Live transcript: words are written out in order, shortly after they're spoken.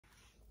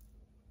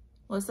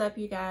What's up,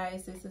 you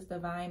guys? This is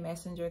Divine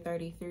Messenger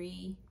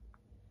 33,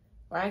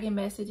 where I get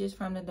messages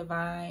from the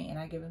divine and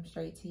I give them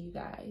straight to you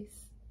guys.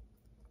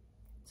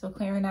 So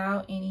clearing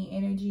out any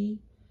energy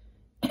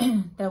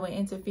that would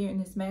interfere in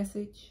this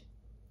message.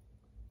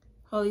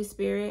 Holy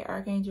Spirit,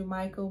 Archangel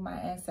Michael, my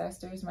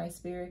ancestors, my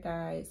spirit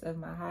guides of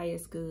my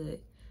highest good,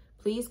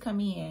 please come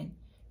in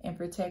and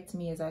protect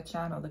me as I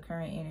channel the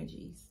current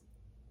energies.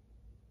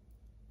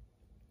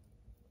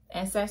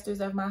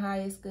 Ancestors of my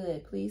highest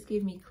good, please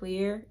give me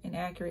clear and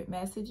accurate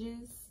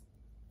messages.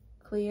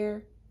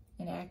 Clear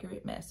and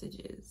accurate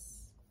messages.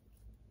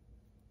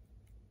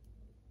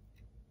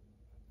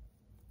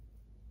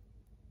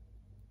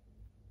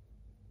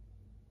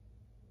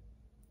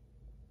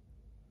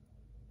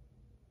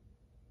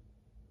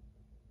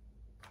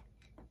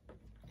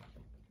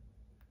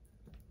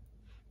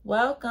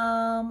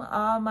 Welcome,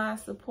 all my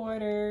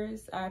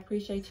supporters. I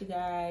appreciate you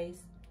guys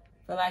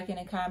for liking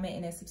and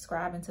commenting and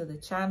subscribing to the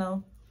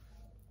channel.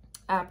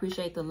 I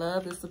appreciate the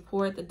love, the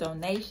support, the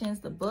donations,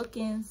 the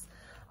bookings,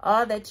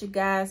 all that you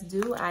guys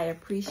do. I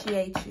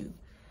appreciate you.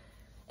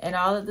 And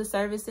all of the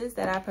services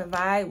that I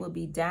provide will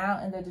be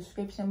down in the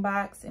description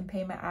box and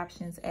payment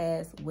options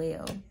as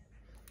well.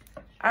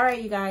 All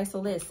right, you guys, so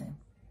listen.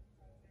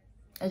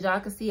 As y'all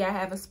can see, I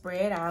have a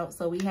spread out.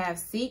 So we have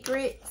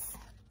secrets.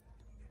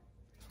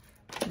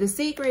 The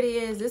secret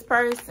is this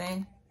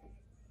person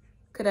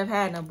could have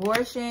had an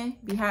abortion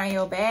behind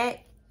your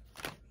back.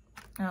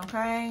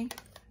 Okay.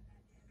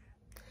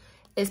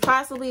 It's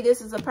possibly this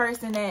is a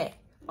person that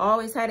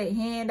always had a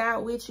hand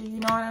out with you.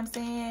 You know what I'm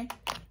saying?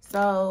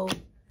 So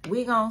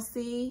we gonna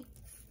see.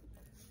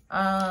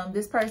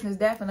 This person is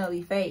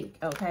definitely fake.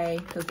 Okay.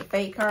 Because the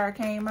fake card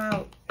came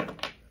out.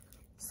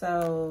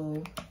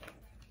 So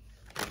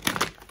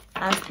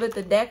I split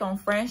the deck on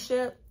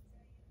friendship.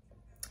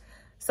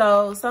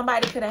 So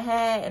somebody could have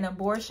had an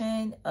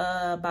abortion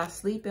by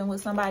sleeping with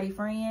somebody's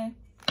friend.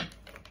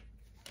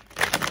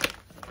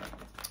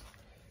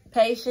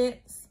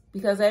 Patience,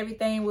 because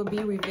everything will be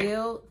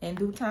revealed in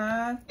due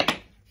time.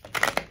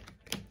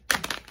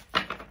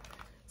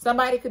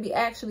 Somebody could be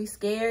actually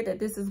scared that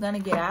this is going to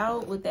get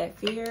out with that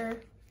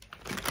fear.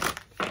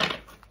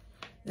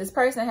 This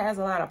person has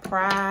a lot of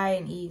pride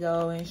and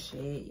ego and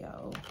shit,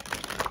 yo.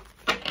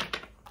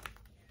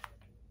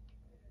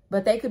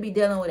 But they could be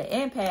dealing with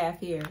an empath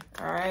here,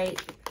 all right?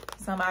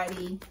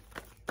 Somebody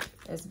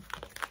that's...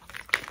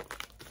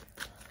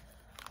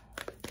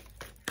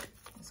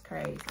 It's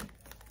crazy.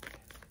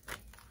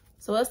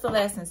 So what's the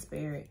lesson,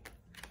 Spirit?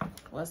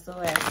 What's the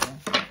lesson?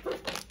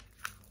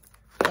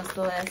 What's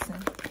the lesson?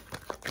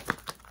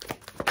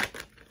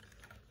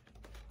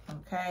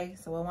 Okay,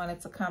 so I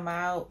wanted to come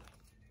out.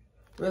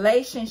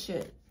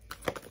 Relationship.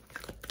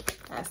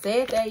 I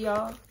said that,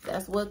 y'all.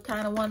 That's what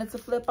kind of wanted to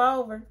flip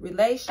over.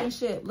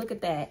 Relationship. Look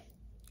at that.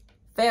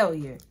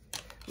 Failure.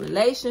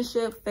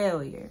 Relationship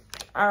failure.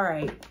 All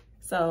right.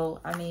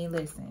 So, I mean,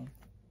 listen.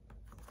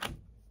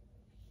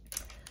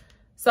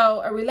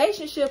 So, a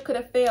relationship could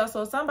have failed.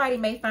 So, somebody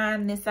may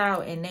find this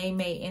out and they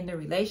may end the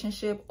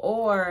relationship.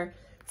 Or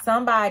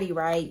somebody,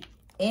 right,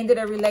 ended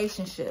a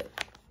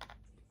relationship.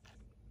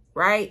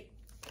 Right?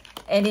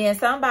 And then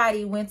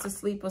somebody went to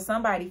sleep with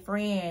somebody's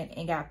friend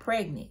and got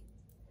pregnant.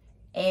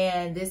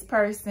 And this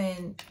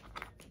person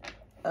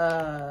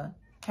had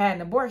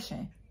an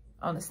abortion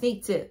on the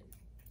sneak tip.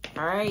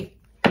 All right.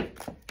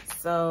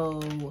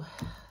 So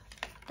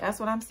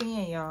that's what I'm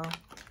seeing, y'all.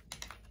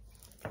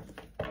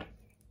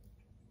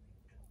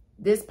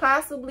 This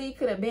possibly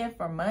could have been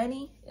for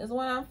money is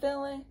what I'm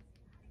feeling.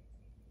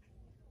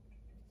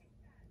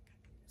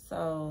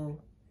 So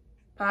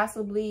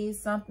possibly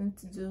something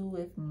to do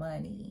with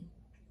money.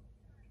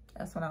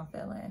 That's what I'm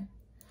feeling.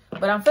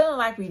 But I'm feeling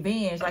like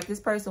revenge. Like this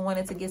person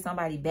wanted to get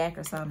somebody back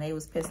or something. They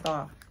was pissed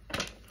off.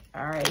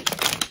 All right.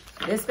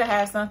 This could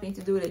have something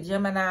to do with a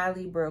Gemini,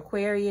 Libra,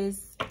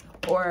 Aquarius.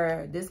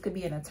 Or this could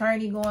be an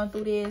attorney going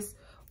through this.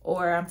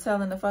 Or I'm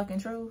telling the fucking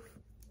truth.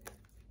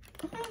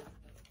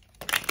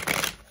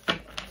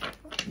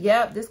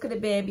 Yep. This could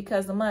have been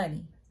because of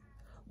money.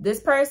 This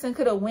person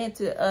could have went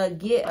to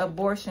get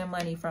abortion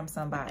money from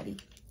somebody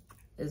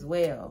as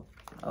well.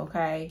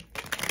 Okay.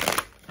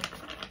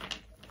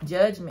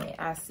 Judgment,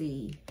 I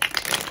see.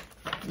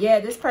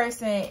 Yeah, this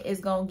person is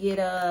gonna get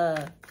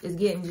is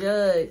getting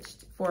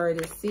judged for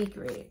this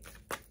secret.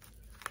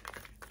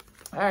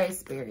 All right,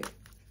 Spirit.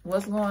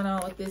 What's going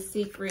on with this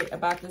secret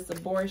about this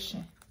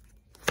abortion?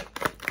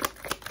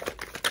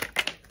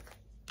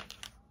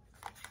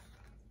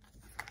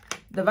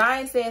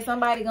 Divine says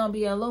somebody gonna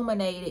be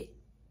illuminated.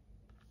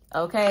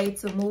 Okay,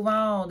 to move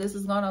on. This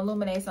is gonna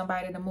illuminate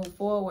somebody to move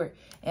forward.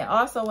 And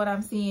also what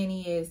I'm seeing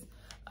is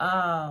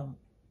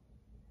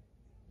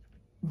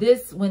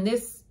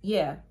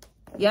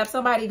Yep,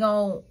 somebody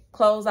gonna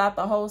close out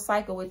the whole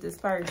cycle with this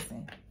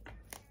person.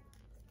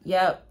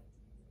 Yep.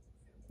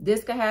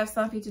 This could have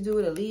something to do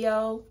with a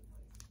Leo.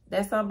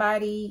 That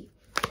somebody.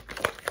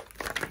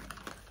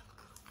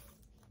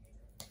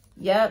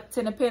 Yep,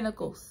 Ten of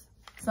Pentacles.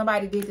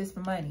 Somebody did this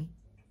for money.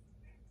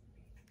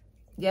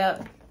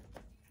 Yep.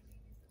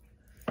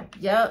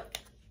 Yep.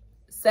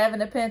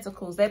 Seven of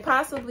Pentacles. They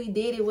possibly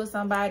did it with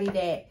somebody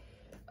that,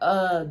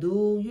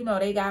 you know,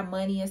 they got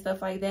money and stuff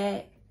like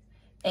that.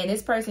 And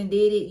this person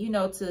did it, you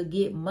know, to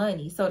get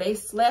money. So they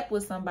slept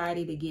with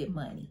somebody to get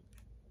money.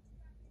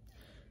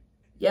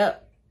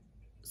 Yep.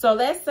 So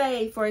let's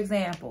say, for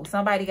example,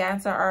 somebody got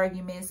into an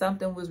argument,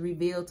 something was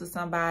revealed to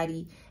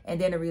somebody, and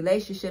then a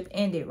relationship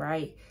ended,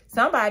 right?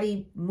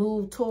 Somebody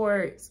moved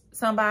towards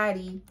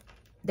somebody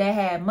that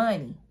had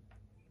money,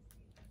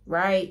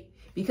 right?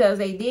 Because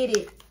they did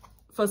it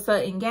for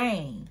certain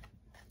gain.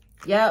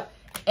 Yep.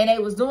 And they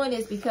was doing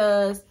this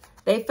because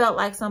they felt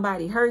like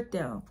somebody hurt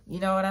them. You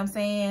know what I'm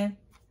saying?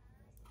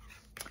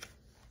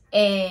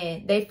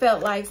 And they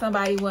felt like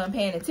somebody wasn't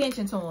paying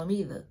attention to them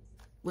either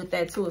with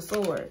that Two of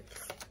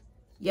Swords.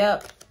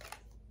 Yep.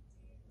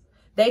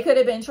 They could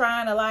have been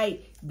trying to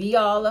like be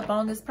all up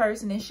on this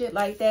person and shit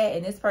like that.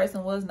 And this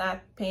person was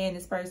not paying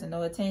this person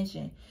no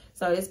attention.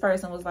 So this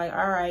person was like,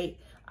 all right,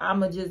 I'm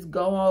going to just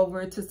go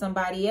over to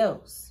somebody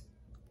else.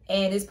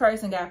 And this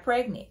person got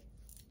pregnant,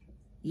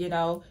 you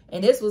know,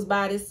 and this was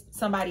by this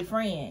somebody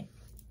friend.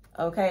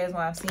 Okay, is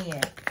what I'm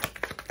seeing.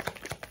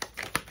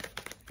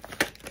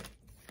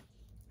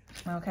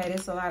 Okay,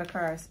 there's a lot of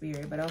cards,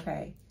 Spirit, but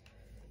okay.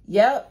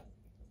 Yep.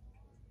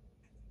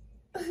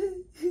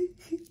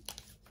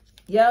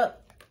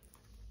 Yep.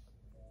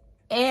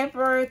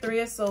 Emperor,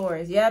 Three of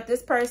Swords. Yep,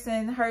 this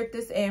person hurt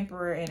this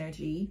Emperor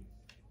energy.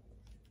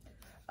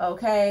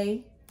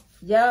 Okay.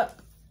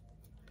 Yep.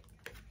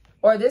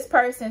 Or this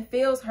person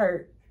feels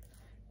hurt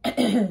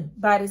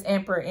by this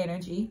Emperor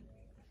energy.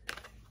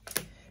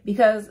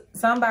 Because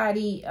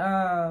somebody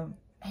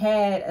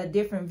had a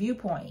different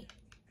viewpoint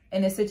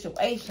in the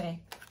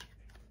situation.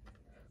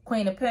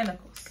 Queen of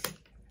Pentacles.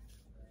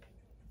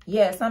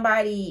 Yeah,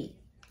 somebody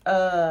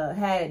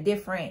had a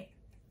different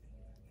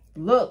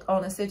look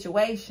on the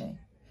situation.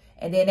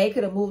 And then they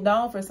could have moved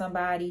on for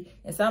somebody,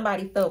 and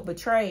somebody felt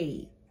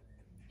betrayed.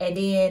 And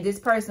then this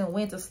person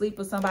went to sleep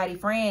with somebody's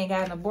friend,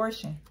 got an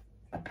abortion.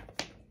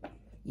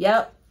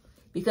 Yep.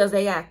 Because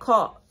they got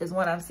caught is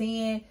what I'm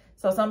seeing.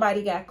 So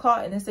somebody got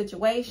caught in a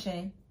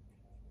situation.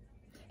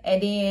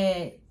 And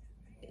then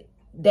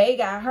they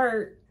got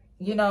hurt,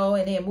 you know,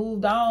 and then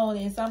moved on.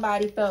 And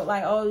somebody felt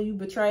like, oh, you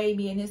betrayed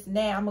me and this and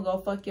that. I'm going to go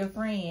fuck your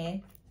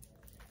friend.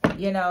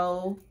 You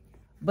know.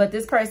 But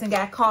this person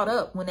got caught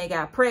up when they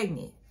got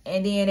pregnant.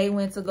 And then they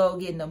went to go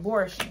get an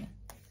abortion.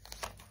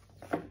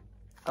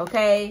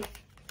 Okay.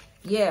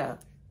 Yeah.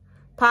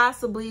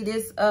 Possibly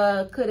this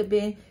could have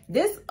been.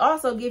 This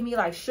also give me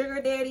like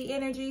sugar daddy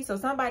energy. So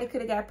somebody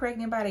could have got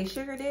pregnant by their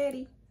sugar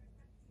daddy.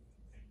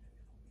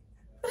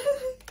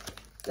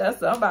 That's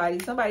somebody.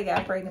 Somebody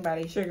got pregnant by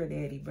their sugar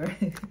daddy, bro.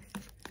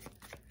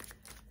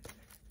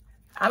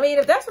 I mean,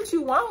 if that's what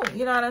you want,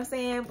 you know what I'm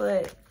saying?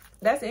 But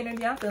that's the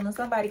energy I'm feeling.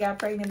 Somebody got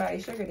pregnant by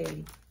their sugar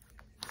daddy.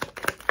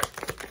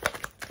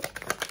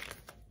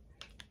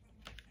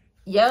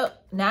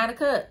 Yep. Nine of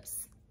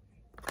Cups.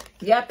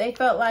 Yep. They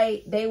felt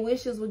like their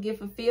wishes would get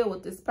fulfilled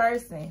with this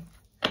person.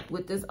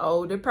 With this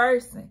older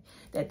person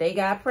that they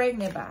got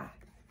pregnant by.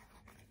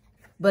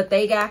 But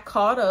they got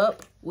caught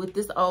up with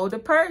this older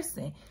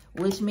person,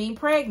 which means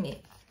pregnant.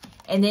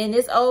 And then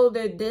this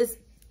older, this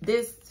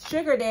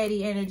sugar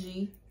daddy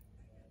energy,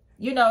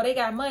 you know, they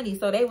got money.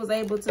 So they was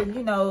able to,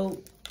 you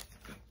know,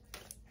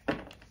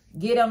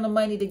 get them the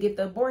money to get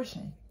the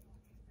abortion.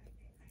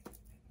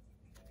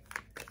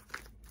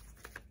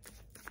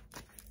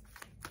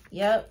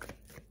 Yep.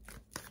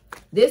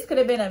 This could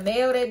have been a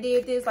male that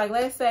did this. Like,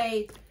 let's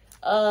say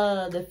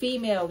the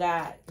female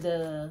got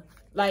the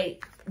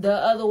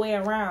other way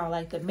around.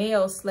 Like, the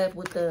male slept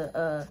with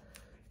a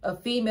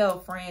female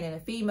friend and the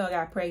female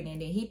got pregnant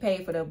and then he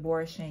paid for the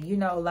abortion. You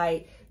know,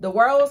 like, the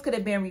roles could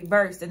have been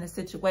reversed in the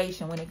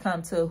situation when it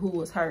comes to who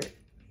was hurt.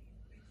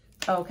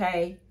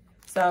 Okay?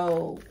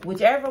 So,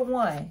 whichever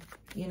one,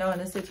 you know, in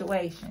the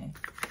situation.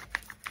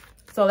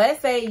 So, let's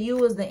say you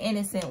was the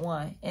innocent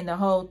one in the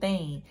whole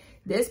thing.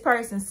 This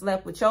person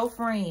slept with your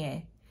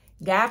friend,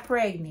 got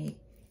pregnant,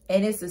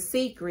 and it's a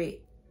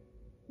secret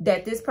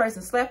that this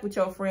person slept with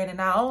your friend. And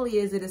not only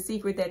is it a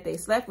secret that they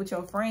slept with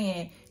your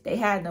friend, they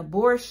had an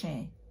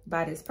abortion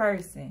by this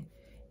person.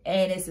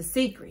 And it's a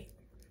secret.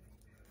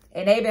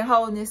 And they've been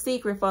holding this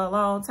secret for a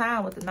long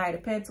time with the Knight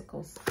of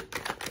Pentacles.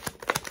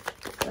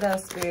 What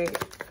else, Spirit?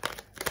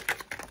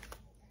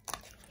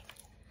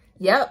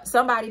 Yep,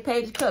 somebody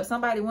paid your cup.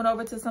 Somebody went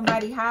over to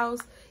somebody's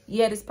house.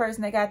 Yeah, this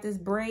person that got this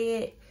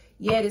bread.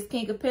 Yeah, this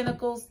King of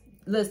Pentacles.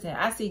 Listen,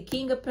 I see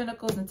King of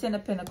Pentacles and Ten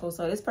of Pentacles.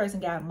 So this person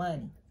got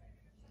money.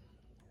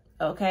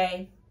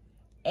 Okay.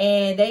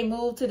 And they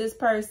moved to this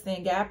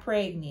person, got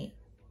pregnant,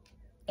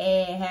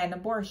 and had an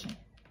abortion.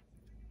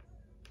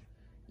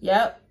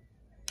 Yep.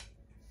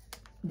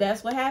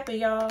 That's what happened,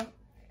 y'all.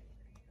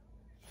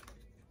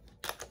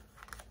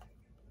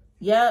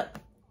 Yep.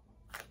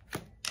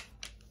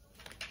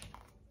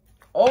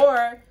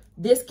 Or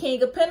this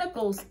King of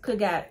Pentacles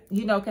could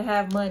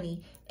have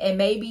money. And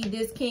maybe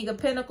this King of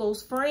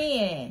Pentacles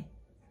friend,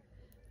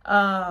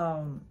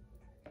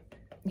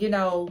 you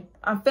know,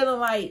 I'm feeling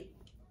like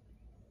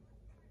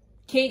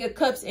King of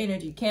Cups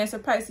energy, Cancer,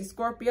 Pisces,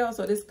 Scorpio.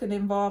 So this could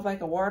involve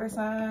like a water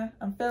sign,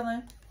 I'm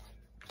feeling.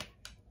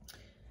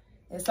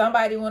 And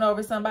somebody went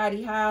over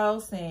somebody's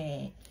house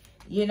and,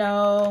 you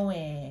know,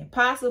 and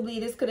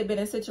possibly this could have been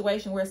a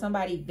situation where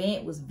somebody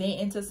was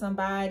venting to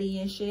somebody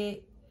and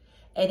shit.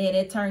 And then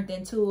it turned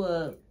into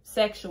a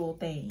sexual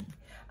thing.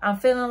 I'm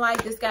feeling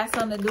like this got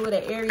something to do with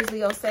an Aries,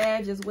 Leo,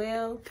 Sag as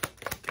well.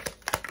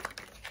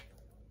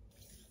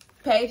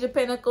 Page of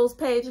Pentacles,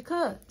 Page of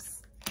Cups.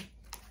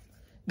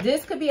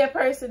 This could be a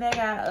person that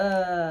got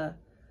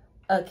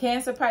a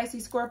Cancer,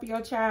 Pisces,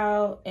 Scorpio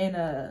child and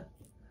a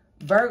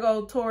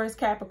Virgo, Taurus,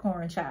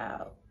 Capricorn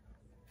child.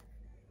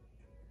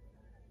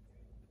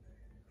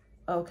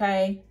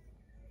 Okay.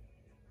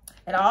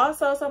 And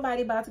also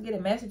somebody about to get a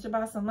message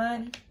about some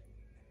money.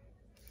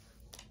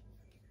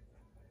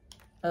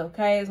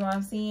 Okay, is what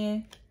I'm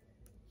seeing.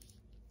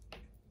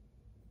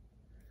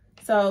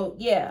 So,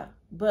 yeah.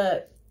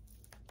 But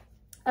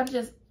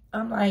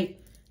I'm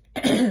like,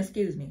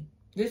 excuse me.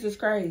 This is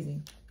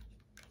crazy.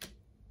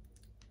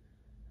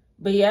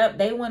 But, yep,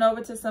 they went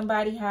over to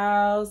somebody's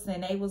house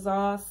and they was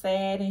all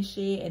sad and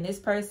shit. And this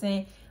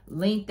person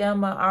linked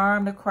them an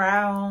arm to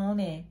cry on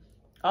and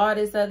all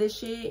this other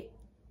shit.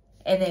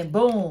 And then,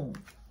 boom,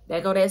 there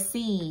go that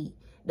seed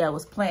that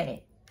was planted.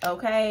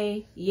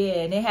 Okay?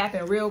 Yeah, and it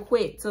happened real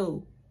quick,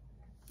 too.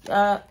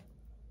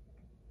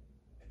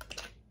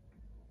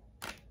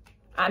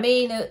 I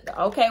mean,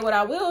 okay, what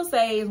I will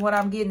say is what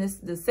I'm getting is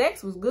the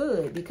sex was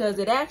good because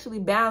it actually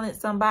balanced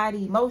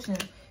somebody's emotions.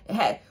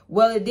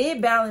 It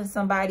did balance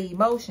somebody's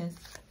emotions.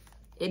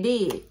 It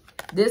did.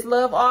 This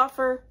love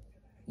offer,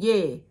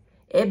 yeah,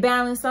 it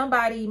balanced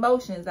somebody's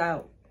emotions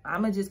out.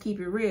 I'm going to just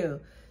keep it real.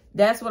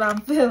 That's what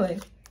I'm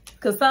feeling.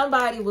 Because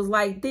somebody was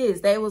like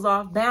this. They was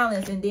off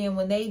balance. And then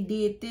when they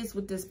did this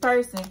with this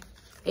person,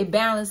 it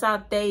balanced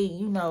out. They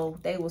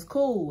was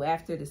cool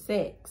after the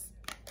sex.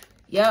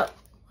 Yep.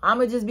 I'm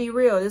going to just be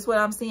real. This is what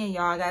I'm seeing,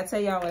 y'all. I got to tell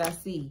y'all what I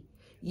see.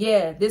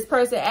 Yeah, this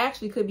person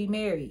actually could be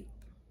married.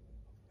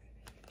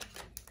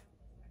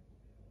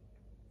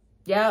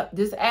 Yep,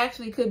 this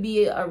actually could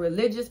be a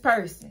religious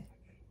person.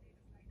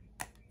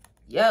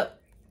 Yep.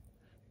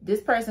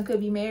 This person could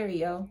be married,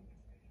 yo.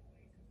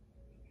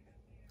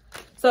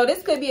 So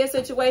this could be a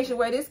situation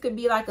where this could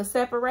be like a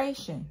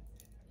separation.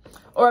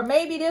 Or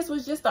maybe this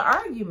was just an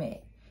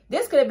argument.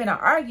 This could have been an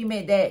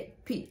argument that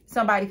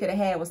somebody could have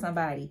had with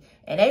somebody.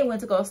 And they went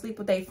to go sleep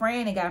with their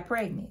friend and got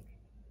pregnant.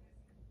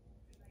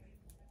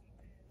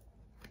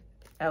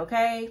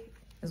 Okay?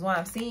 That's what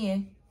I'm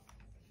seeing.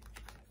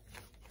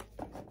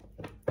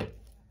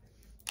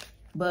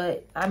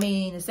 But, I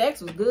mean, the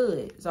sex was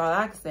good. That's all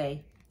I can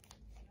say.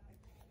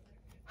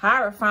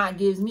 Hierophant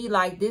gives me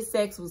like this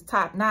sex was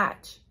top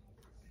notch.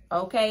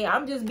 Okay?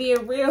 I'm just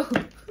being real.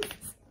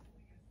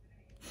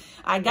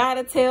 I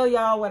gotta tell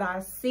y'all what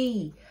I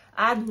see.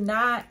 I do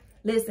not,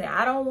 listen,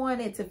 I don't want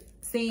it to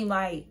seem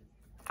like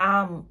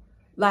I'm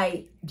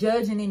like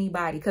judging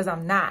anybody because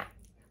I'm not.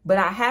 But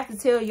I have to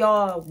tell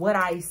y'all what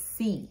I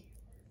see.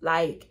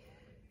 Like,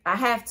 I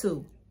have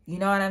to. You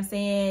know what I'm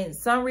saying?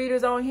 Some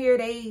readers on here,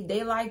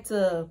 they like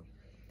to,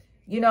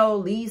 you know,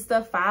 leave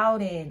stuff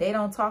out and they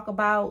don't talk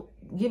about,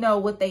 you know,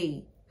 what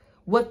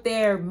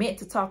they're meant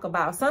to talk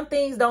about. Some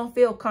things don't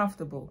feel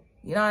comfortable.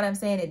 You know what I'm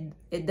saying?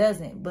 It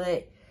doesn't.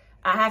 But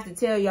I have to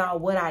tell y'all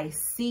what I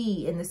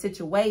see in the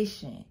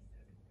situation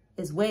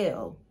as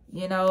well,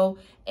 you know?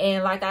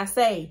 And like I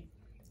say,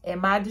 in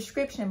my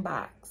description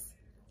box,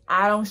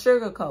 I don't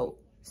sugarcoat.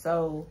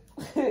 So,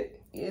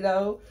 you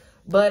know,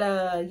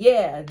 but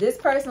yeah, this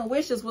person's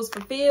wishes was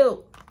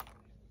fulfilled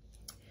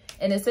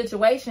in a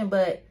situation,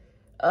 but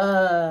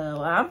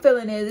I'm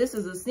feeling that this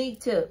is a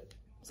sneak tip.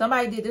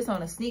 Somebody did this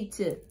on a sneak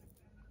tip.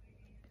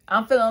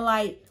 I'm feeling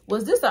like,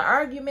 was this an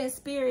argument,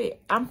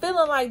 Spirit? I'm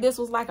feeling like this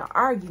was like an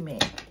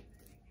argument.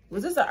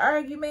 Was this an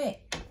argument?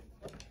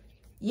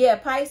 Yeah,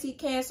 Pisces,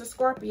 Cancer,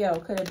 Scorpio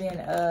could have been,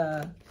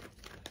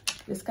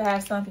 this could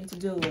have something to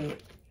do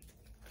with.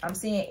 I'm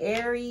seeing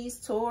Aries,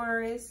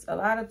 Taurus, a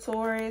lot of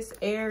Taurus,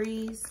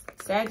 Aries,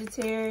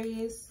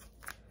 Sagittarius,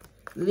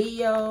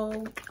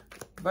 Leo,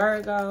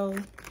 Virgo.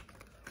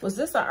 Was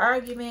this an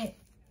argument?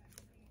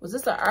 Was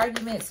this an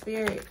argument,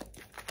 Spirit?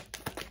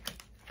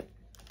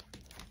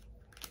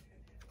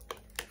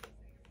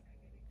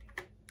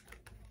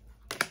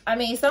 I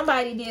mean,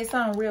 somebody did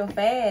something real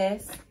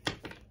fast,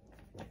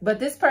 but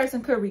this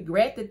person could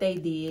regret that they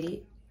did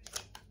it.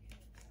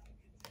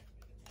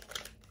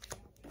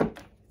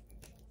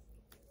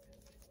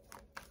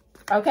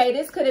 Okay,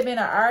 this could have been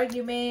an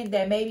argument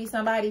that maybe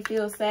somebody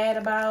feels sad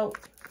about.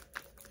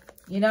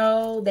 You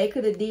know, they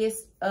could have did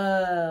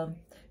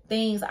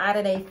things out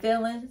of their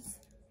feelings,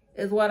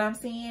 is what I'm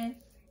seeing.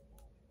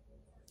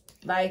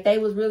 Like, they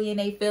was really in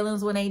their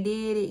feelings when they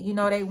did it. You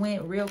know, they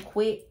went real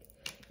quick,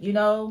 you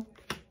know.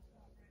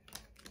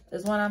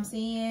 Is what I'm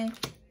seeing.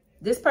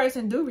 This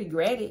person do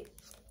regret it.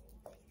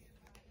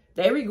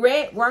 They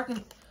regret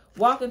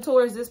walking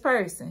towards this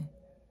person.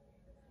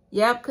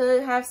 Yep,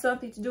 could have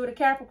something to do with a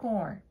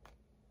Capricorn.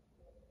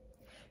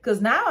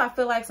 Because now I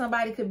feel like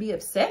somebody could be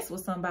obsessed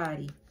with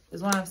somebody.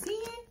 Is what I'm seeing.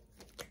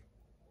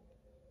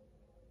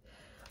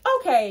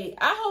 Okay,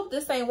 I hope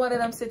this ain't one of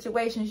them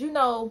situations, you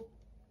know,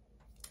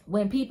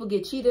 when people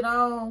get cheated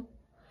on,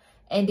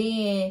 and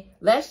then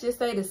let's just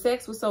say the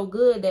sex was so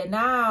good that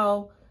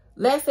now,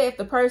 let's say if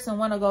the person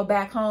want to go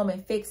back home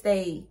and fix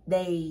they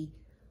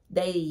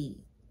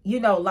you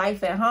know,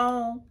 life at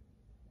home,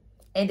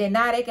 and then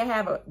now they can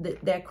have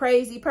that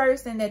crazy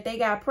person that they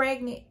got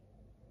pregnant.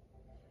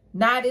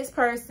 Now this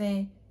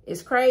person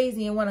is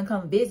crazy and want to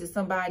come visit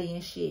somebody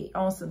and shit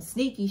on some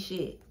sneaky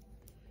shit,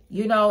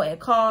 you know, and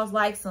cause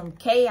like some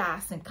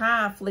chaos and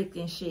conflict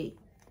and shit.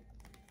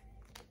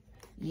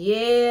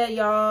 Yeah,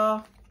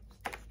 y'all.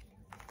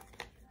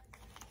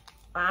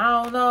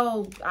 I don't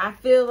know. I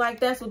feel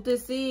like that's what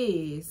this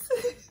is.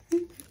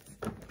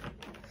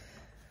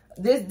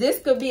 This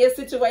could be a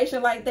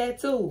situation like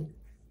that too.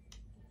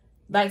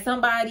 Like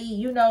somebody,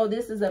 you know,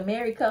 this is a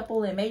married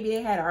couple and maybe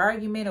they had an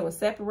argument or was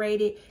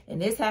separated,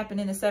 and this happened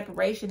in a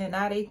separation and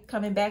now they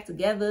coming back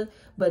together.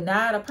 But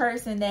now the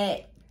person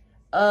that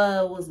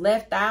was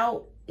left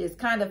out is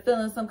kind of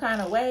feeling some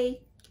kind of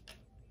way.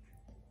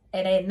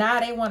 And now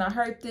they want to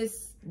hurt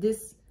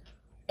this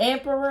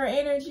emperor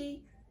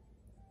energy.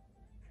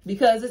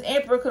 Because this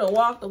emperor could have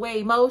walked away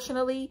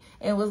emotionally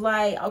and was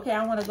like, okay,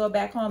 I want to go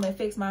back home and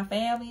fix my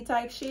family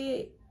type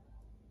shit.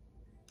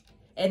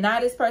 And now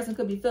this person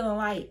could be feeling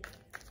like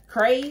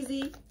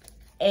crazy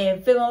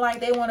and feeling like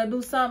they want to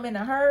do something in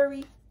a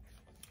hurry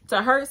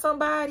to hurt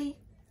somebody.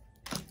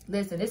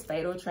 Listen, it's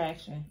fatal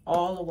attraction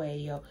all the way,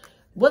 yo.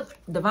 What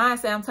Divine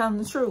said, I'm telling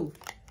the truth.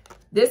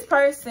 This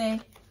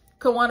person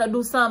could want to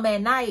do something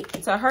at night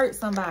to hurt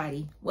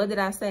somebody. What did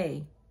I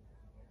say?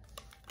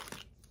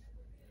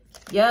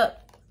 Yep.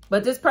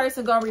 But this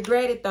person gonna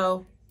regret it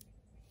though.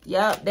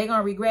 Yep, they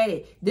gonna regret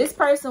it. This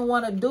person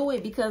wanna do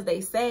it because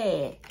they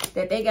sad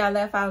that they got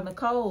left out in the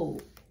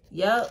cold.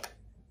 Yep.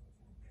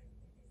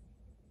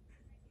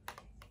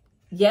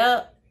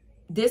 Yep.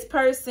 This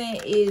person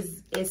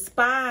is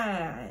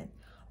spying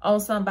on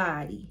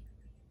somebody.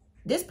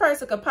 This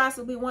person could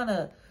possibly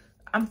wanna,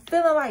 I'm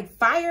feeling like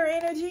fire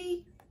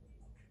energy.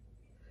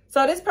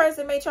 So this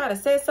person may try to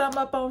set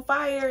something up on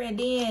fire and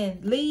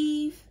then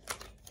leave.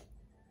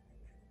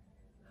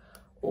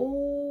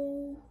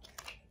 Ooh.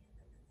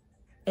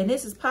 And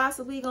this is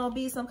possibly going to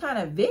be some kind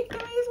of victory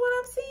is what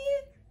I'm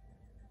seeing.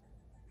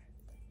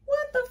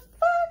 What the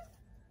fuck?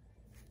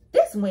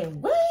 This went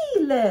way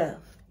left.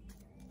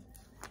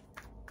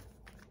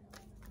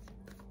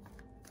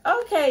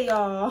 Okay,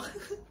 y'all.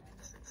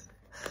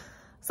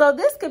 So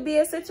this could be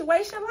a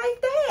situation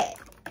like that.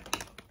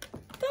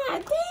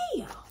 God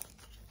damn.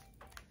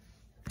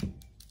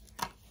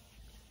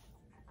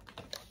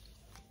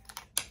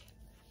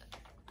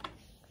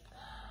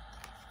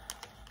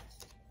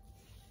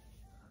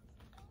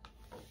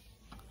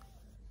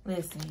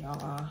 Listen,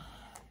 y'all.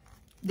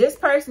 This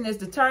person is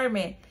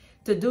determined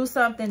to do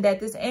something that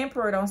this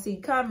emperor don't see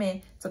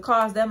coming to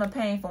cause them a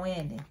painful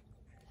ending.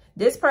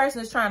 This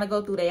person is trying to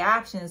go through their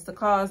options to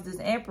cause this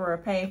emperor a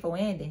painful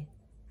ending.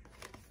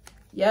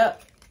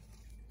 Yep.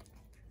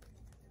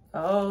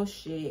 Oh,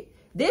 shit.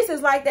 This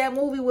is like that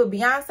movie with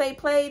Beyonce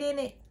played in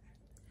it.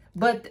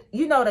 But,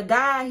 you know, the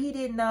guy, he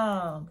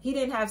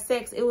didn't have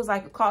sex. It was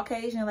like a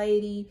Caucasian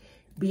lady,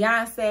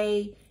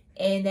 Beyonce,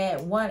 and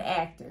that one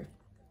actor.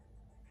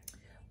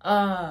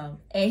 And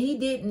he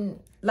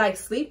didn't like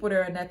sleep with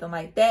her or nothing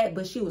like that,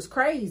 but she was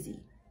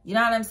crazy. You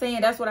know what I'm saying?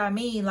 That's what I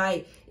mean.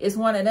 Like, it's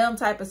one of them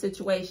type of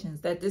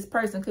situations that this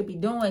person could be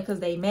doing because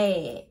they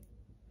mad.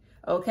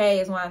 Okay,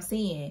 is what I'm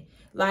seeing.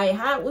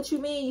 Like, what you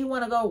mean you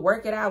want to go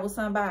work it out with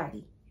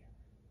somebody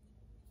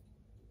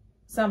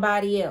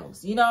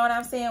else? You know what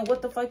I'm saying?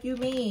 What the fuck you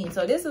mean?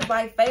 So this is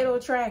like fatal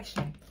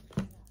attraction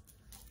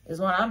is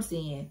what I'm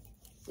seeing.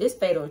 It's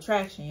fatal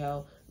attraction,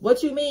 yo.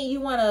 What you mean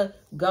you want to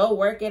go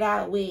work it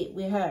out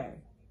with her?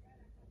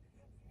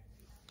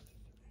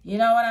 You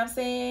know what I'm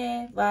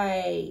saying?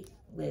 Like,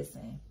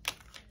 listen.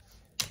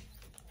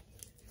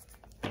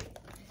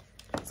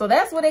 So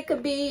that's what it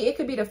could be. It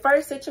could be the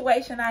first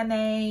situation I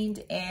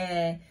named,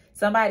 and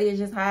somebody is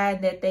just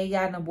hiding that they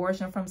got an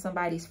abortion from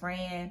somebody's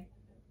friend.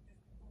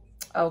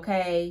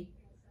 Okay.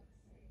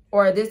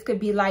 Or this could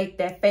be like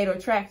that fatal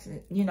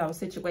attraction, you know,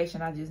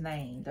 situation I just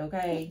named.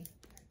 Okay.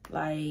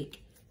 Like,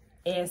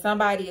 and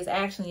somebody is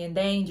actually in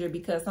danger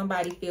because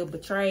somebody feel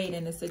betrayed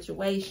in the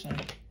situation.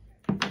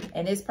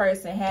 And this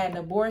person had an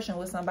abortion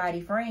with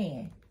somebody's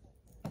friend.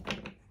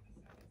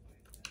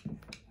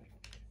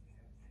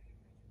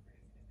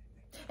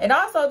 And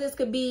also this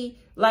could be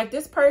like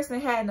this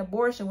person had an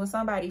abortion with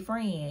somebody's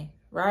friend,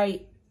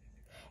 right?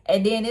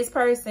 And then this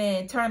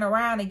person turn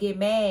around and get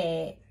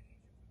mad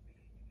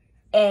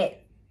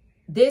at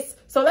this.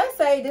 So let's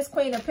say this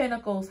Queen of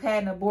Pentacles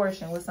had an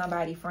abortion with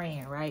somebody's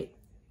friend, right?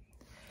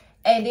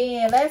 And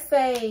then let's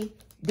say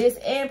this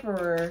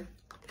Emperor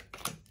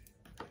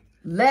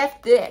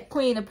left that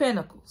Queen of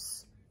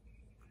Pentacles,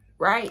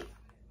 right?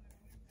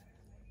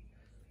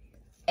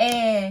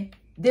 And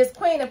this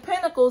Queen of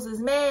Pentacles is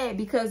mad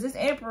because this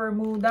Emperor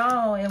moved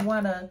on and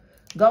want to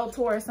go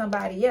towards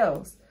somebody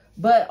else.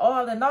 But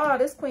all in all,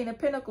 this Queen of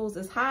Pentacles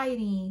is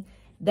hiding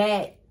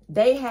that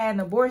they had an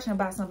abortion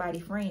by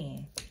somebody's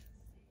friend.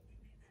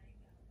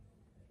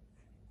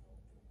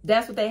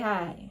 That's what they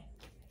hiding.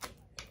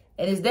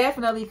 And it's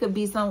definitely could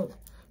be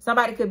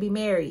somebody could be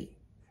married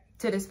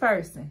to this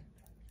person.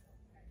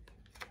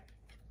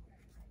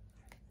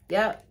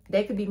 Yep,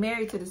 they could be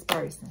married to this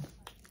person.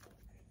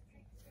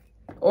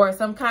 Or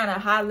some kind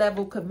of high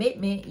level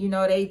commitment. You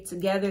know, they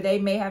together, they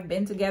may have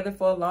been together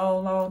for a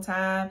long, long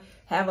time,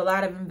 have a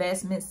lot of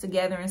investments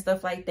together and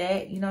stuff like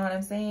that. You know what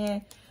I'm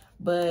saying?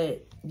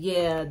 But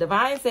yeah,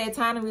 Divine said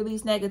time to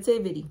release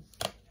negativity.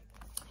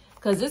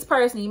 Because this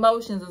person's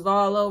emotions is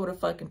all over the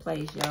fucking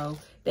place, yo.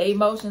 Their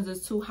emotions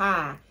is too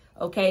high.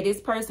 Okay,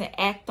 this person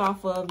act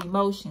off of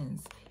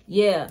emotions.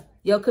 Yeah,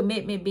 your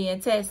commitment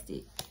being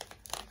tested.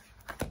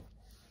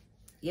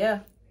 Yeah.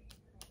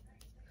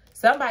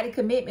 Somebody's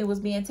commitment was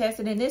being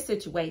tested in this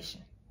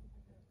situation.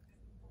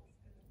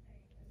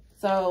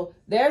 So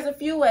there's a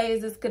few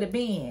ways this could have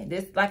been.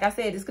 This, like I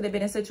said, this could have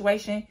been a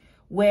situation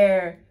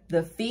where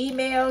the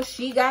female,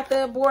 she got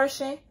the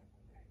abortion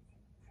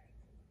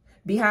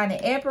behind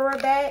the emperor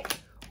back,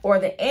 or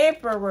the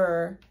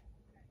emperor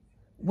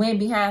went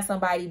behind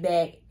somebody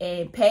back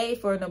and paid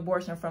for an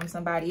abortion from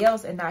somebody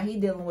else, and now he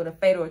dealing with a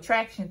fatal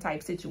attraction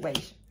type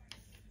situation.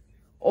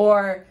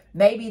 Or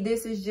maybe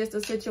this is just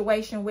a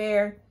situation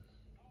where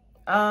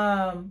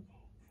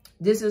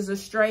this is a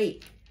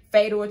straight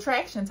fatal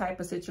attraction type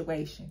of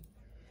situation.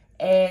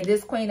 And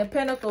this Queen of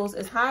Pentacles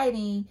is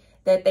hiding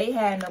that they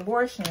had an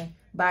abortion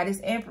by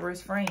this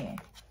emperor's friend.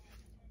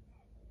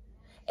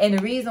 And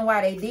the reason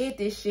why they did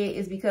this shit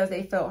is because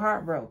they felt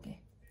heartbroken.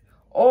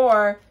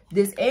 Or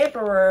this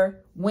emperor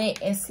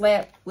went and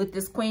slept with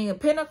this Queen of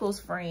Pentacles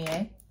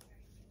friend,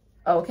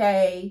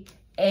 okay,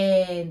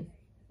 and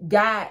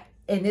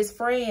this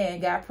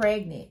friend got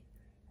pregnant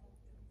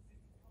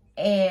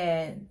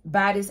and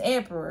by this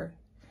emperor,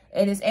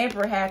 and this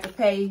emperor had to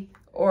pay,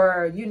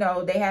 or, you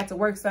know, they had to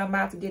work something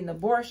out to get an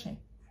abortion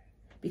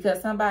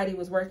because somebody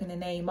was working in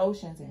their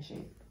emotions and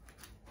shit.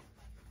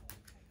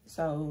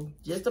 So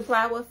just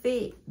apply what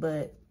fit,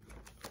 but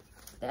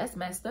that's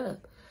messed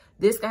up.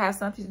 This could have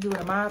something to do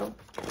with a model.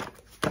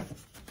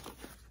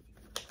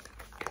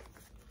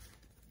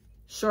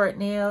 Short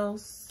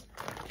nails.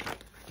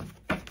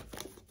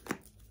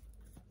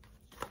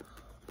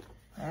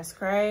 That's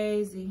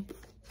crazy.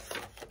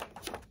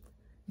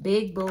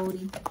 Big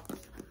booty.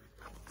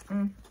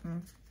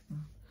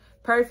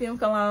 Perfume,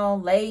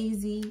 cologne,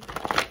 lazy.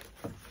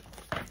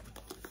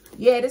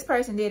 Yeah, this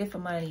person did it for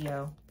money,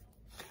 yo.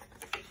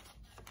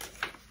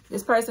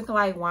 This person can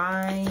like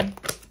wine.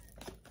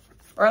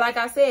 Or like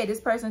I said,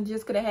 this person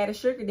just could have had a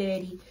sugar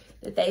daddy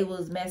that they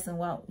was messing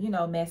with, you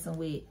know, messing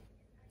with.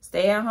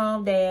 Stay at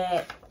home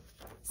dad,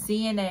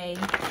 CNA.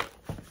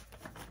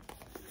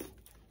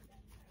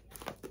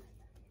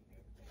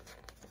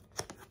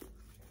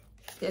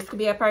 This could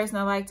be a person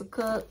that like to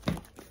cook.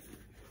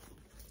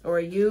 Or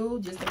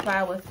you, just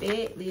apply what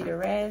fit, leave the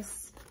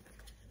rest.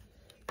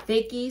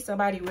 Thicky,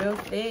 somebody real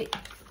thick.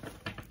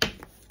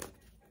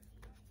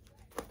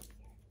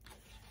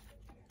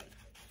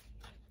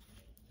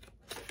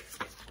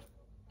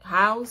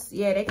 House,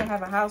 yeah, they can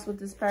have a house with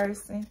this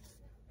person.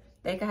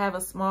 They can have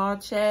a small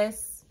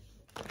chest,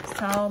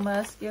 tone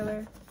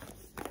muscular.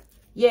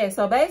 Yeah,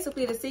 so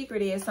basically the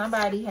secret is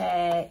somebody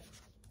had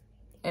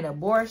an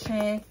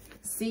abortion,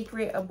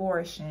 secret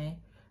abortion,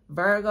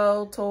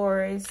 Virgo,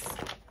 Taurus.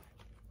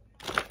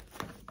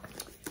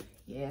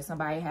 Yeah,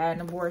 somebody had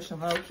an abortion,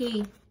 low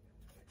key.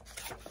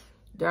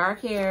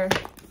 Dark hair.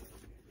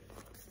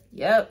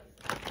 Yep.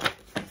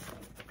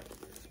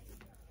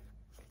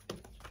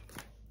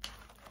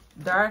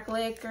 Dark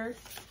liquor.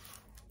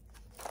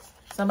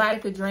 Somebody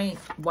could drink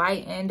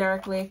white and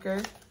dark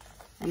liquor.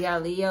 We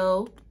got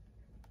Leo.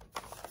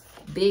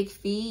 Big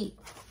feet.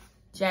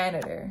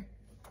 Janitor.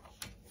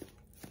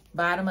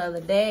 Bottom of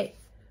the deck.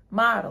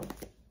 Model.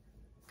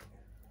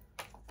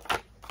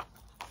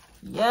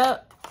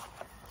 Yep.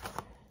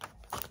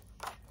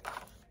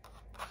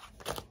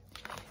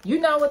 You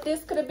know what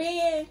this could have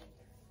been?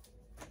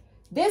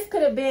 This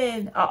could have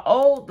been a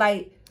old,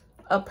 like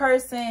a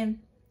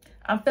person,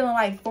 I'm feeling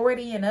like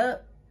 40 and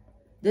up.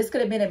 This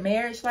could have been a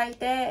marriage like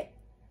that.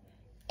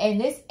 And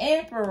this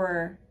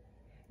emperor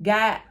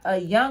got a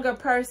younger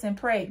person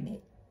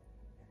pregnant.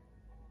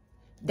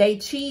 They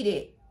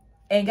cheated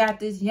and got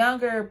this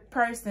younger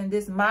person,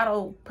 this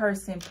model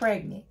person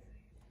pregnant.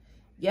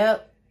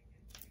 Yep.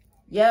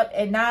 Yep.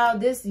 And now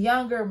this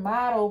younger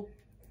model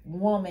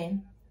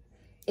woman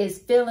is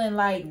feeling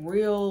like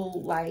real,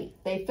 like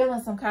they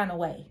feeling some kind of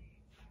way.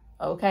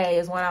 Okay,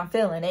 is what I'm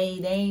feeling. They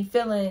ain't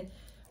feeling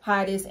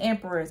how this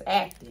emperor is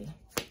acting.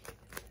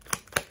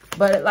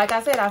 But like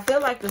I said, I feel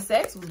like the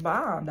sex was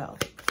bomb though.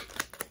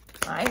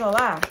 I ain't gonna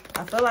lie.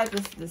 I feel like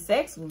the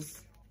sex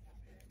was...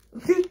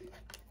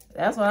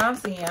 That's what I'm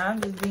seeing. I'm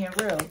just being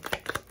real.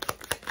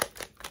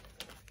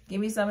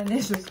 Give me some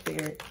initial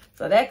spirit.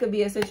 So that could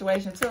be a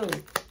situation too.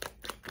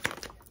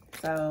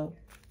 So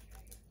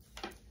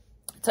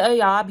tell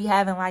y'all, I'll be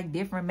having like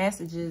different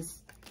messages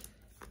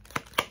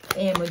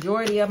in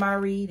majority of my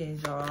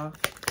readings, y'all.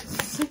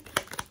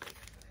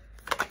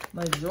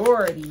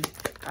 Majority,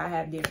 I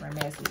have different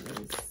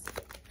messages.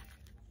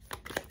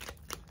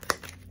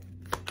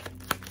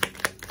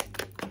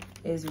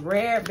 It's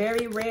rare,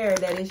 very rare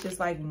that it's just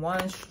like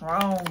one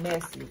strong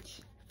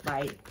message,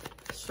 like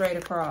straight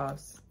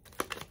across.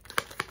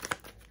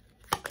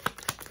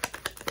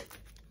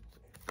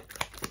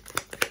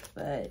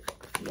 But,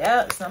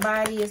 yep,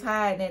 somebody is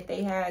hiding that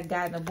they had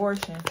got an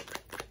abortion.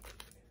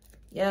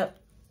 Yep.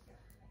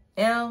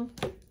 M-E.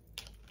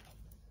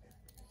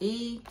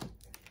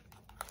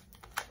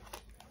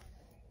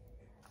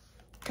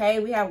 Okay,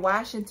 we have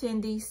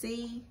Washington,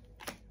 D.C.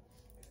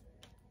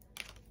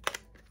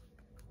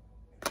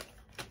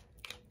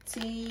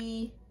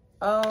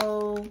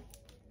 T-O.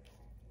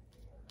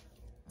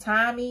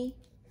 Tommy.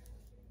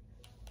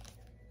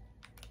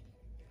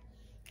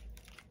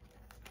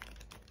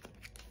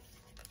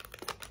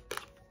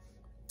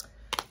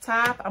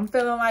 Top. I'm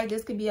feeling like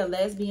this could be a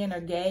lesbian or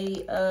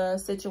gay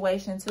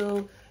situation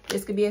too.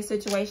 This could be a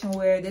situation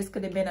where this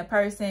could have been a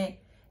person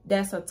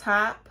that's a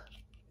top.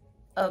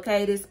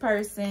 Okay, this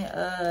person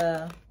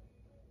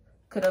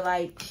could have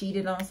like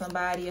cheated on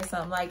somebody or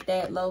something like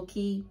that, low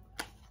key.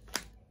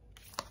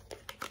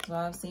 That's what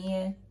I'm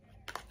seeing.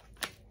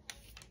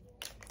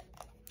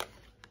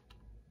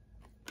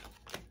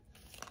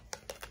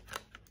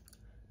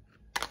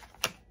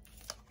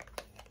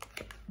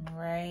 All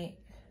right.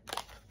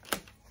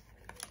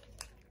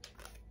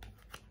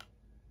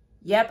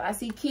 Yep, I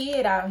see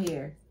kid out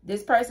here.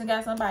 This person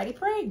got somebody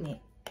pregnant.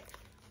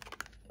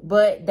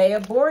 But they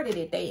aborted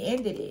it. They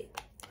ended it.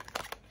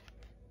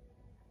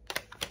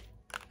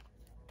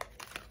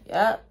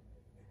 Yep.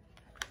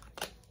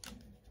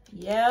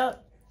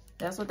 Yep.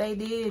 That's what they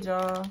did,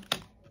 y'all.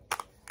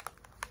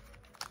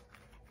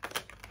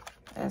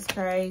 That's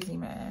crazy,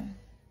 man.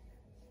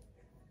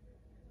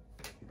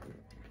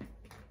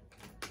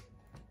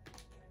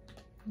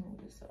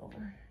 Move this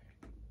over.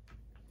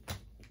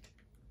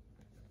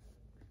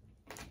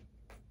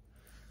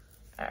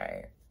 All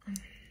right.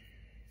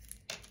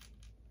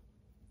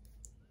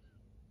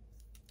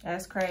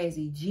 That's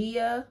crazy.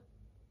 Gia.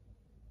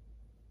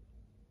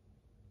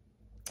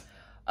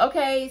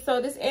 Okay,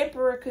 so this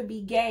emperor could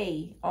be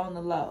gay on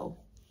the low.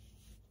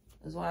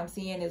 That's what I'm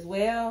seeing as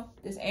well.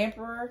 This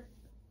emperor.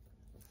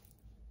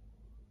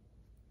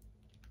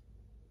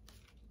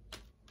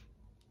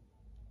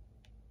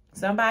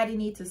 Somebody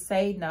needs to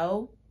say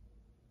no.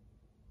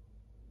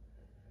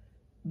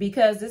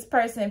 Because this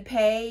person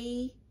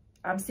pay.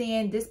 I'm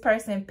seeing this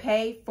person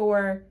pay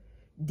for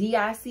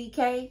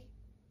DICK.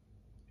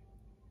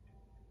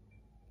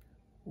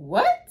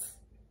 What?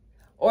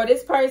 Or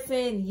this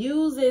person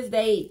uses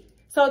they.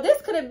 So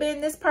this could have been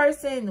this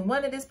person,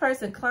 one of this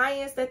person's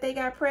clients that they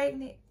got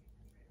pregnant.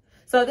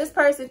 So this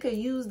person could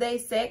use their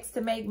sex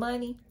to make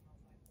money.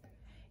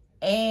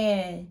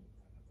 And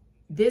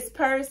this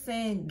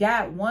person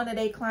got one of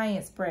their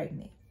clients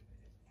pregnant.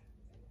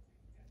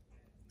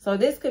 So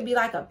this could be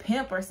like a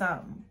pimp or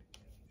something.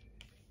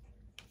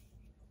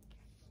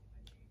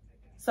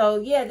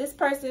 So yeah, this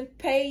person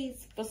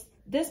pays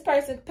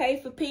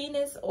for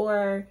penis,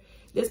 or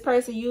this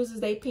person uses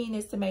their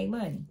penis to make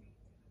money.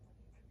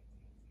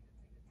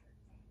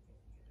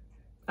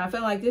 I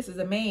feel like this is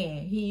a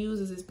man. He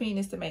uses his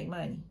penis to make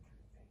money.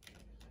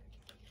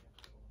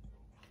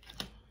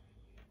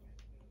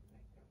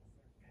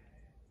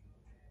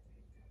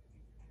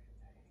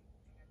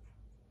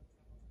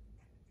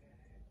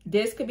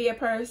 This could be a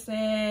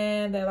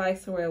person that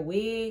likes to wear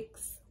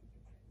wigs.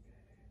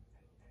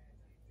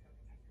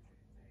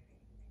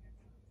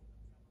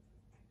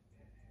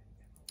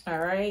 All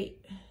right.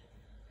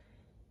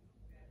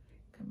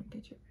 Come and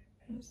get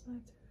your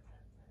slide.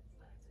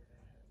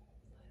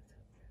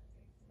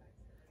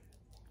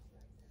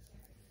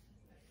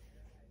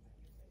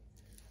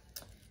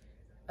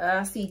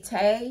 I see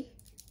Tay,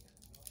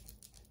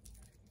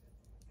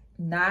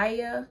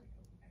 Naya,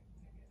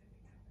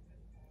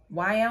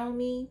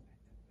 Wyoming,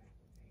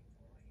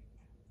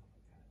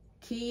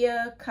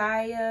 Kia,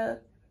 Kaya.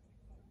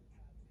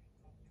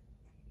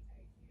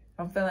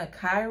 I'm feeling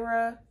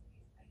Kyra,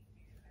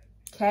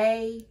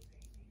 Kay.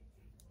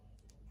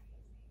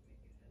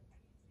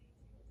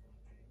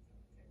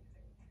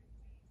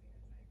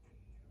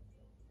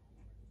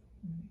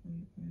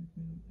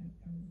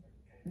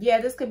 Yeah,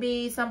 this could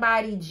be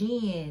somebody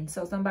Jen.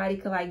 So somebody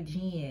could like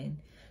Jen.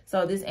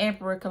 So this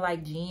emperor could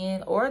like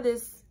Jen, or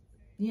this,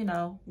 you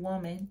know,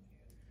 woman.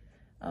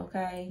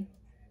 Okay.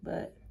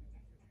 But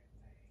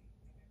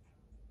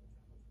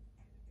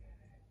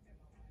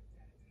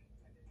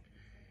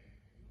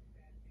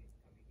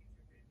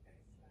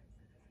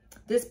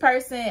this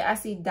person, I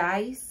see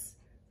dice.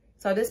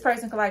 So this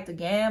person could like to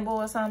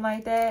gamble or something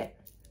like that.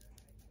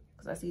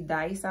 Because I see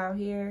dice out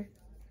here.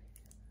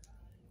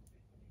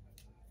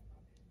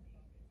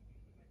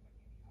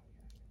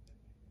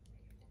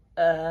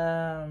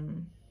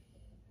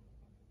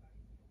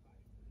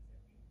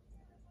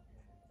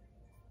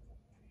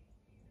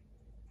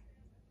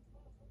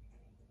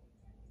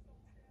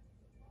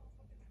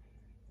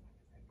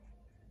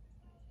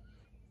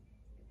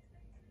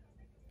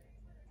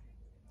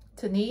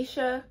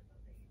 Tanisha.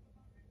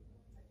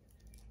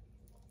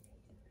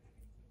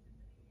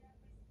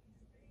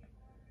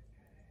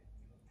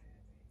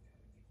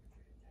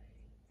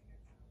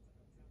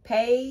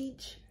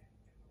 Paige.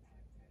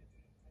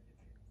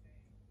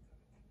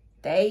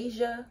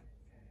 Deja.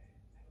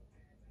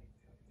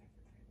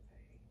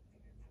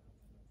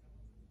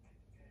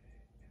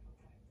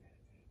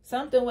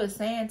 Something with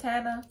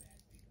Santana.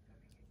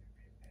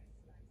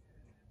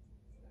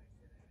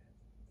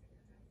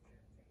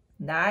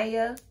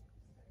 Naya.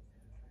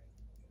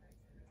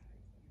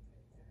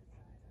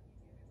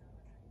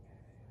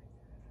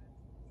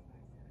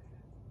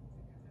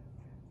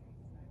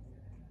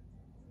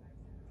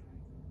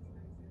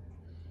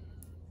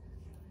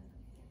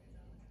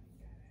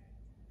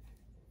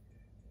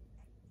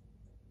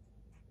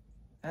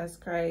 That's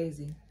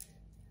crazy.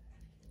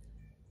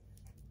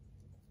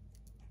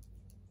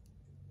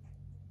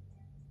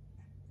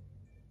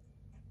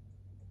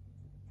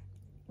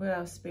 What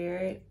else,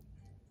 Spirit?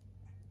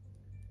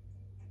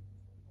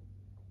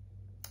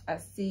 I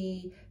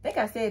see, I think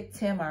I said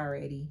Tim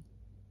already.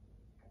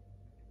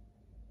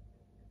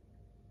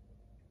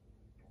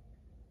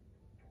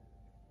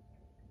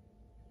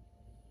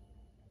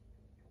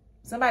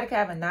 Somebody could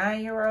have a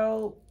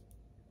 9-year-old.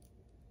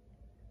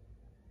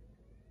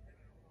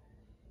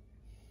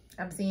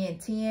 I'm seeing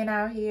 10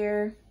 out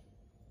here.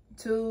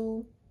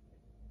 2,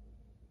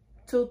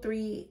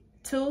 3,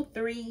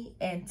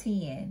 and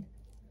 10.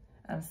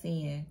 I'm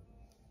seeing.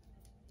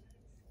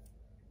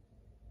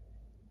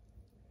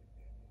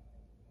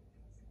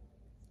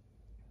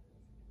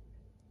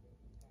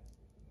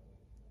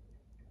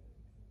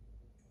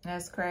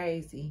 That's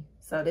crazy.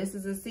 So this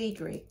is a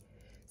secret.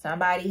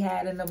 Somebody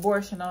had an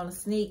abortion on a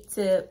sneak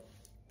tip.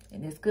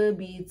 And this could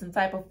be some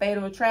type of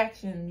fatal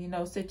attraction, you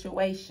know,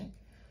 situation.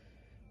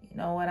 You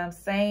know what I'm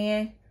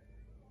saying?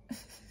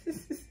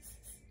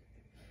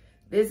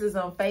 This is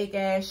some fake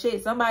ass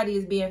shit. Somebody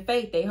is being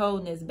fake. They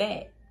holding this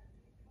back.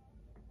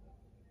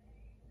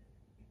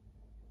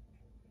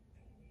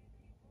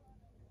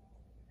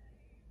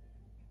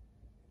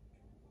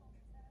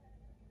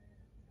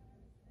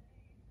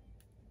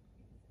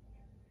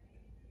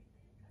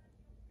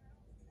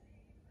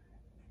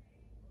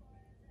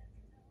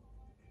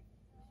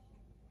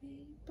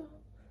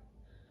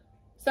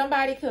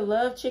 Somebody could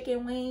love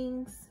chicken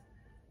wings.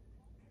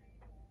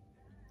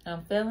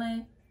 I'm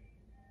feeling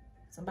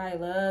somebody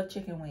love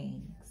chicken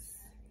wings.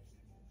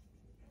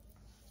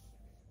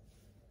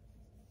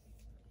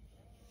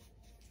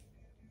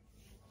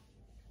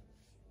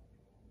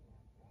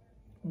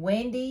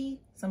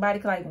 Wendy. Somebody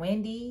could like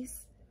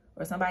Wendy's.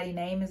 Or somebody's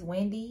name is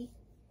Wendy.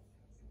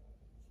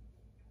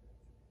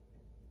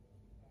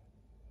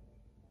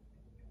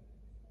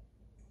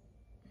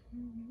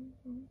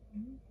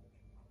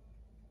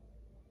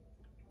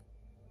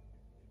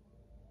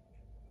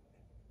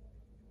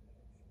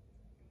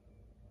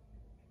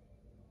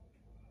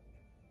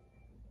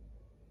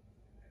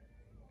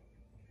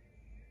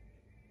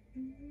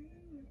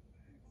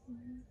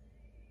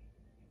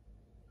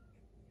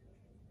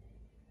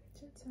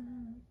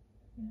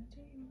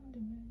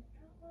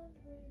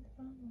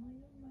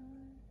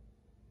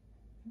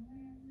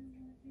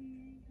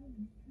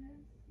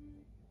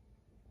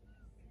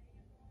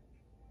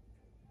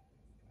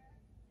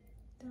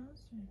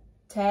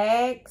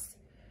 Tags.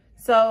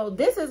 So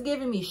this is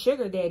giving me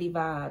sugar daddy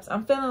vibes.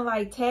 I'm feeling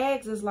like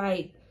tags is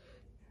like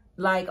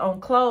on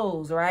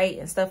clothes, right?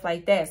 And stuff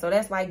like that. So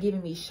that's like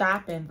giving me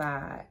shopping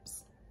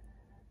vibes.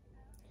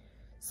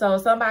 So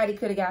somebody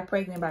could have got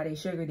pregnant by their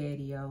sugar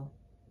daddy, yo.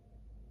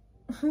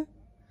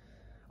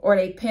 Or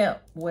they pimp,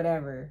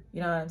 whatever.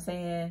 You know what I'm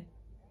saying?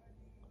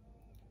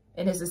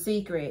 And it's a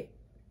secret.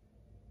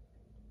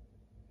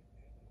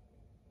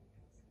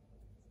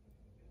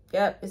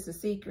 Yep, it's a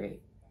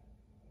secret.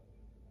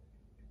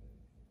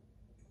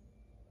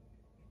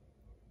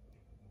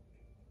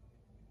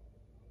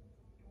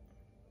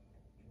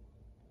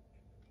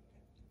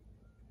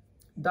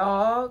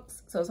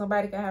 Dogs. So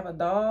somebody can have a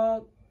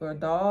dog or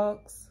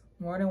dogs,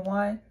 more than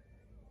one.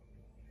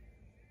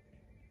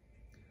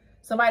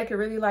 Somebody could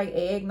really like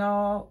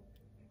eggnog.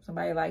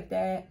 Somebody like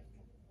that.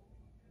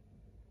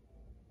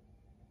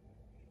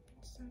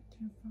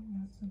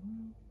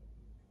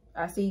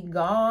 I see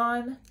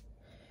gone.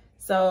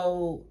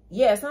 So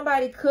yeah,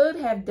 somebody could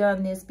have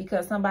done this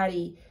because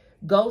somebody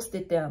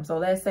ghosted them. So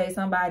let's say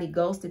somebody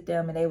ghosted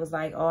them and they was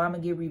like, oh, I'm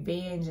gonna get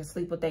revenge and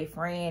sleep with their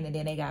friend, and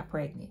then they got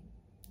pregnant.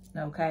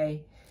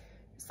 Okay,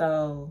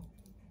 so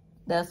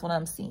that's what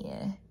I'm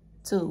seeing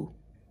too.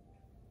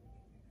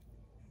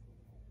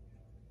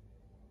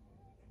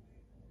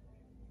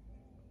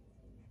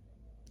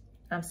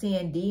 I'm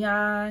seeing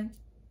Dion.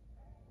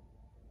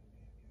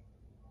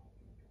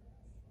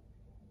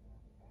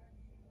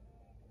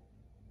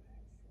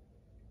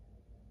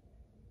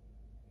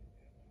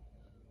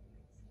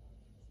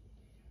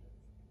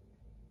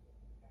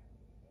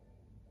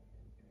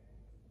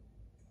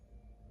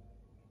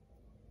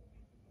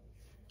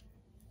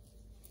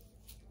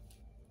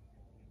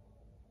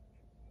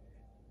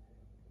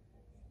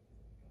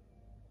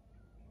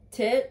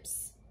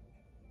 Tips.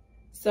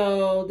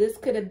 So this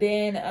could have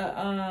been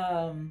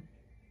a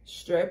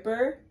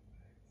stripper.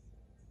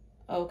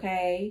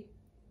 Okay,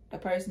 a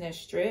person that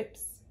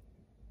strips.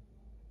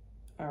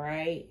 All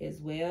right, as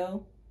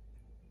well.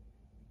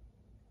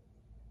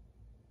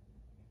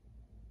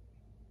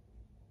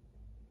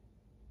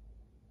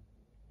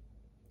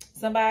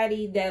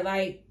 Somebody that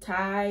like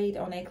tied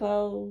on their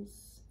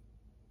clothes.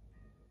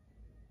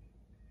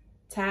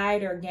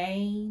 Tied or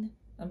gain.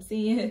 I'm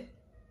seeing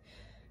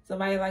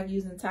somebody like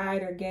using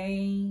tied or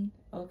gain.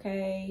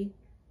 Okay.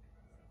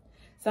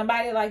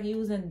 Somebody like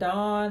using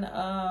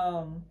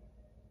Dawn.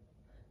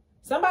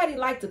 Somebody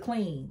like to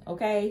clean.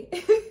 Okay.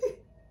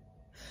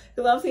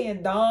 Because I'm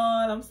seeing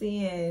Dawn. I'm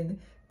seeing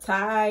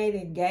tied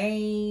and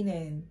gain.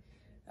 And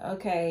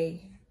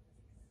okay.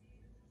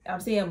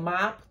 I'm seeing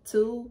mop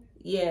too.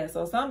 Yeah.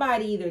 So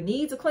somebody either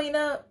needs to clean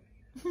up.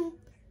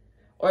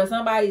 Or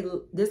somebody,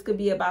 this could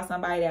be about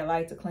somebody that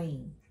likes to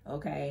clean,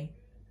 okay?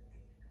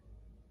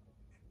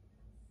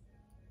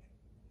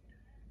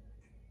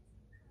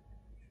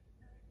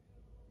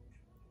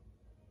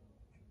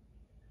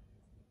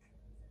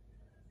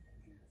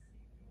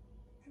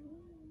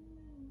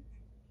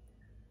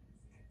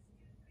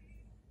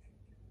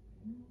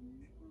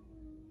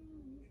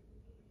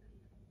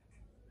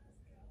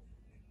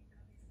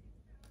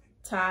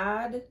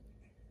 Todd.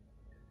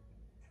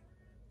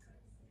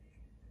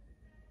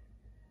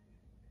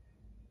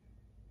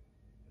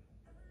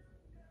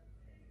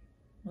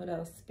 What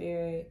else,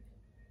 Spirit?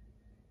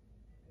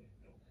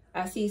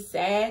 I see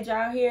Sag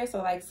out here, so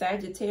like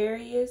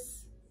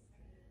Sagittarius.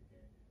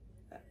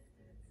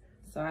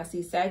 So I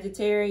see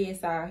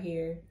Sagittarius out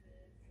here.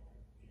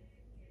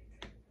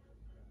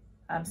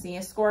 I'm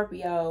seeing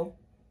Scorpio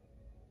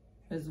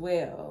as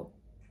well.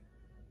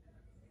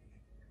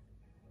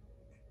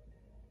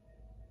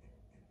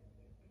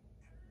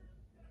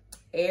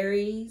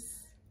 Aries.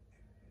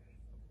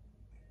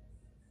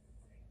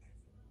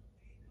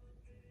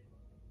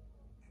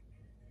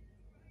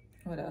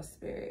 What else,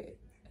 Spirit?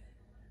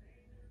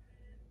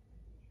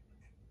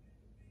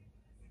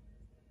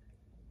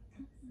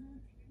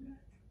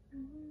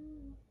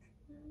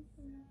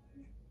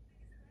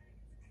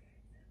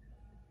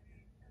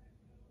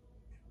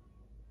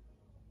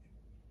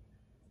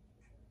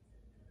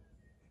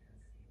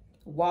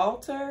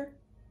 Walter.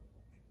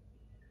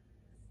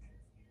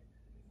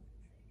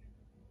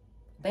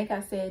 I think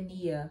I said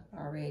Nia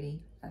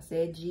already. I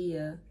said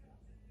Gia,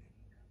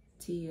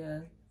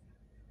 Tia,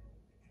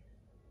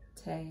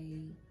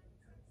 Tay.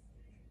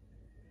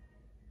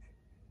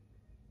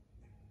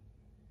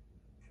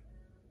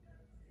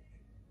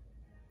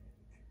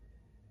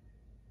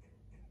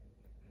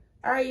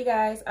 All right, you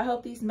guys. I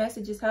hope these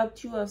messages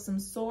helped you of some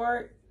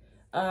sort.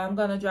 I'm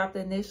going to drop the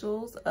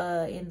initials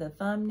in the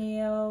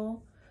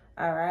thumbnail.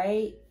 All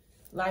right.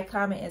 Like,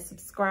 comment, and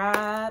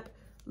subscribe.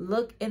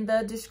 Look in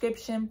the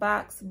description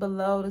box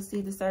below to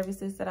see the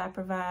services that I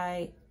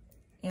provide.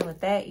 And with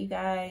that, you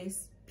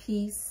guys,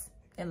 peace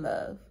and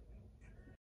love.